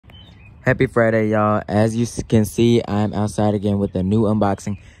Happy Friday, y'all. As you can see, I'm outside again with a new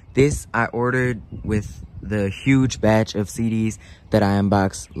unboxing. This I ordered with the huge batch of CDs that I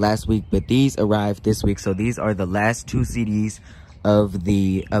unboxed last week, but these arrived this week. So these are the last 2 CDs of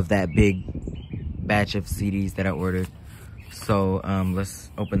that big batch of CDs that I ordered. So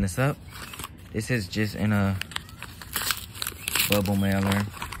let's open this up. This is just in a bubble mailer.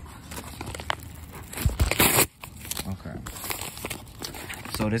 Okay.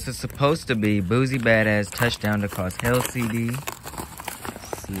 So this is supposed to be Boosie BADAZZ Touchdown to Cause Hell CD.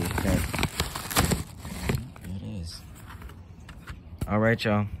 Let's see if that... There it is. Alright,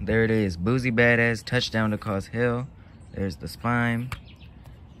 y'all. There it is. Boosie BADAZZ Touchdown to Cause Hell. There's the spine.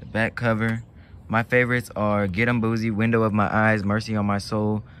 The back cover. My favorites are Get 'em Boosie, Window of My Eyes, Mercy on My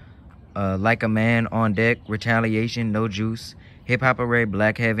Soul, Like a Man, On Deck, Retaliation, No Juice, Hop Hooray,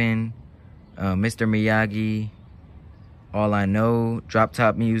 Black Heaven, Mr. Miyagi, All I Know, Drop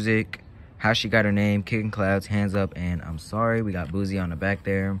Top Music, How She Got Her Name, Kicking Clouds, Hands Up, and I'm Sorry. We got Boosie on the back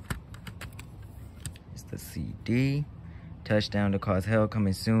there. It's the CD. Touchdown to Cause Hell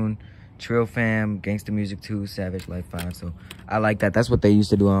coming soon. Trill Fam, Gangsta Music 2, Savage Life 5. So I like that. That's what they used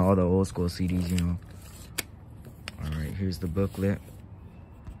to do on all the old school CDs, you know. All right, here's the booklet.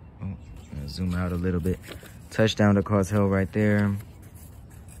 Oh, I'm gonna zoom out a little bit. Touchdown to Cause Hell right there.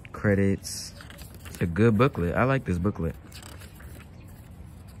 Credits. It's a good booklet. I like this booklet.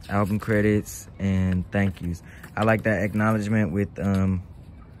 Album credits and thank yous. I like that acknowledgement with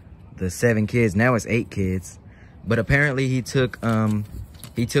the 7 kids. Now it's 8 kids. But apparently he took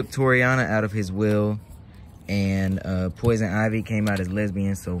Toriana out of his will, and Poison Ivy came out as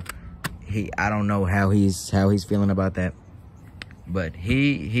lesbian. So I don't know how he's feeling about that. But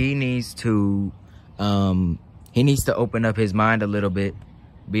he needs to open up his mind a little bit,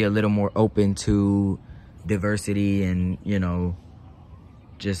 be a little more open to diversity and, you know,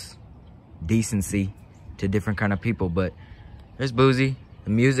 just decency to different kind of people. But there's Boosie. The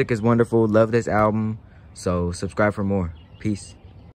music is wonderful. Love this album. So subscribe for more. Peace.